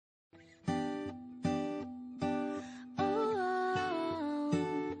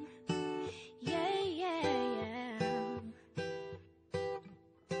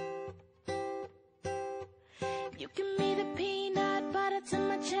You give me the peanut butter to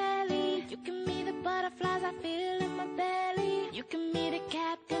my jelly. You give me the butterflies I feel in my belly. You give me the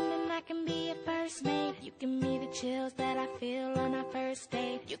captain and I can be a first mate. You give me the chills that I feel on our first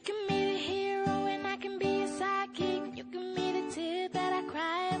date. You give me the hero and I can be a sidekick. You give me the tear that I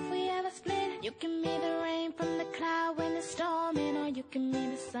cry if we ever split. You give me the rain from the cloud when it's storming, or you give me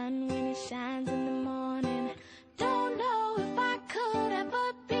the sun when it shines in the morning. Don't know if I could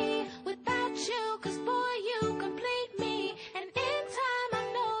ever be without you, 'cause boy, you complete me. And in time I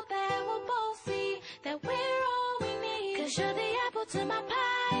know that we'll both see that we're all we need. 'Cause you're the apple to my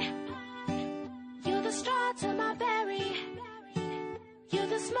pie, you're the straw to my berry, you're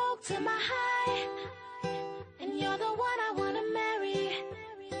the smoke to my high, and you're the one I wanna marry.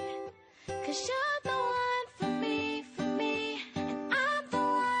 'Cause you're the one for me, and I'm the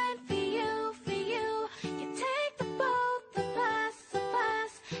one for you, for you. You take the both of us,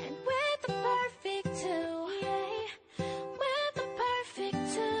 and we're the perfect two. Yeah. We're the perfect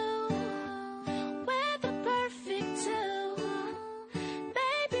two. We're the perfect two.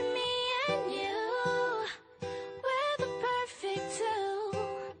 Baby, me and you, we're the perfect two.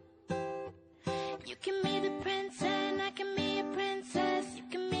 You give me the prince and I can be a princess. You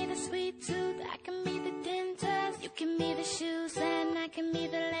give me the sweet tooth, I can be the dentist. You give me the shoes and I can be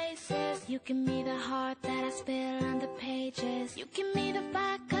the laces. You give me the heart that I spill on the pages. You give me the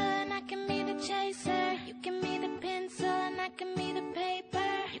vodka and I can be the chaser. You give me the pencil and I can be the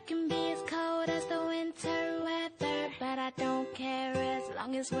paper. You can be as cold as the winter weather, but I don't care as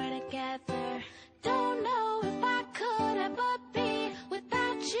long as we're together. Don't know if I could ever be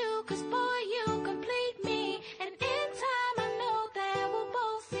without you, 'cause boy, you complete me. And in time I know that we'll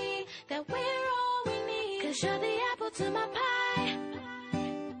both see that we're all we need. 'Cause you're the apple to my pie,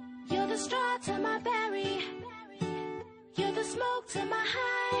 you're the straw to my berry, you're the smoke to my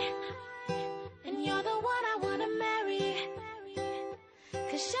high, and you're the one I wanna marry.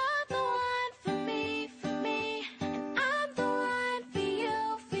 'Cause you're the one for me, and I'm the one for you,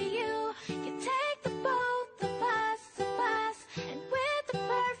 for you. You take the both of us, and we're the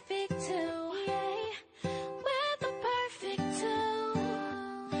perfect two. Yeah. We're the perfect two.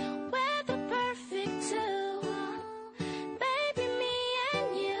 We're the perfect two. Baby, me and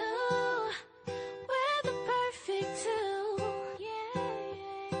you, we're the perfect two.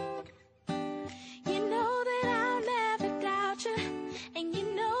 Yeah. You know that I'll never doubt you, and you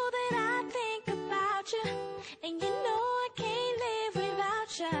know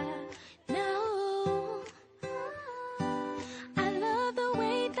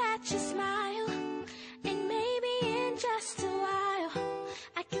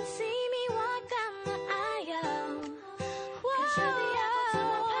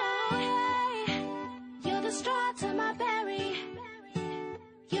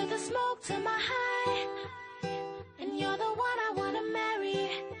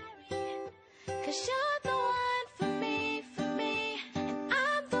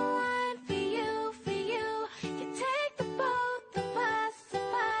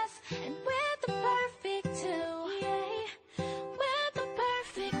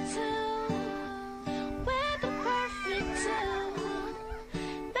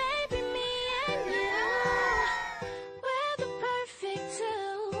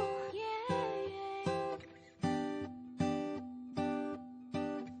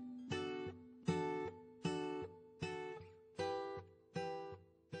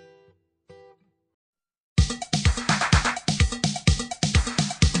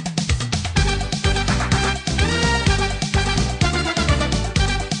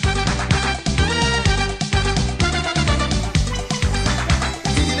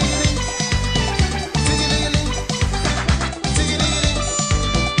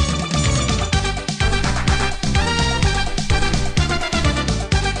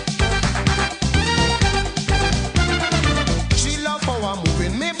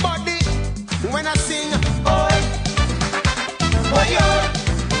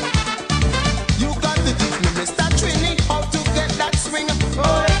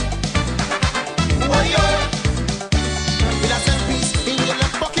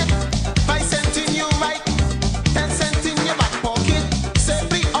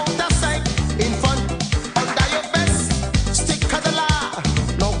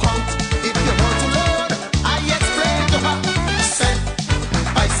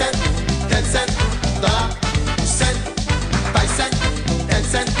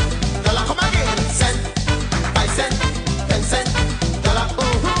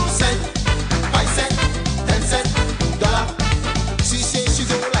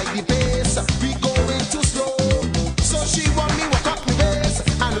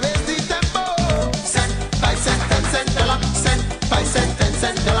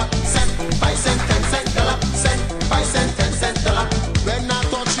cent, dollar, cent, 5 cent, 10 cent, dollar, cent, 5 cent, 10 cent, dollar. When I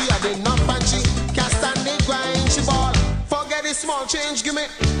thought she had enough and she can't stand the grind, she ball. Forget the small change, give me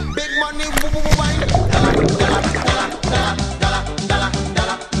big money, wine. Dollar, dollar, dollar, dollar.